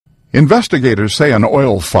Investigators say an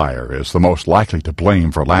oil fire is the most likely to blame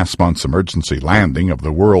for last month's emergency landing of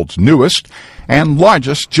the world's newest and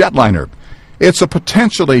largest jetliner. It's a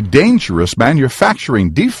potentially dangerous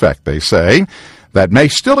manufacturing defect, they say, that may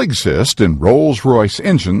still exist in Rolls-Royce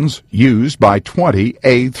engines used by 20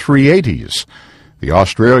 A380s. The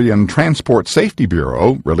Australian Transport Safety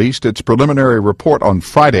Bureau released its preliminary report on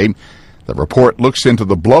Friday. The report looks into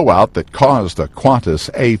the blowout that caused the Qantas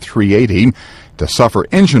A380 to suffer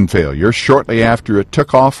engine failure shortly after it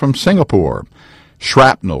took off from Singapore.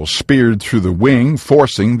 Shrapnel speared through the wing,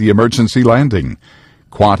 forcing the emergency landing.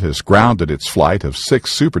 Qantas grounded its flight of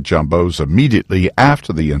 6 superjumbos immediately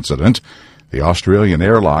after the incident. The Australian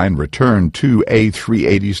airline returned 2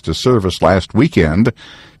 A380s to service last weekend.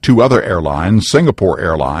 2 other airlines, Singapore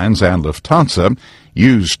Airlines and Lufthansa,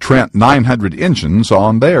 used Trent 900 engines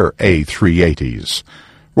on their A380s.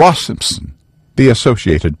 Ross Simpson, The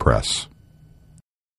Associated Press.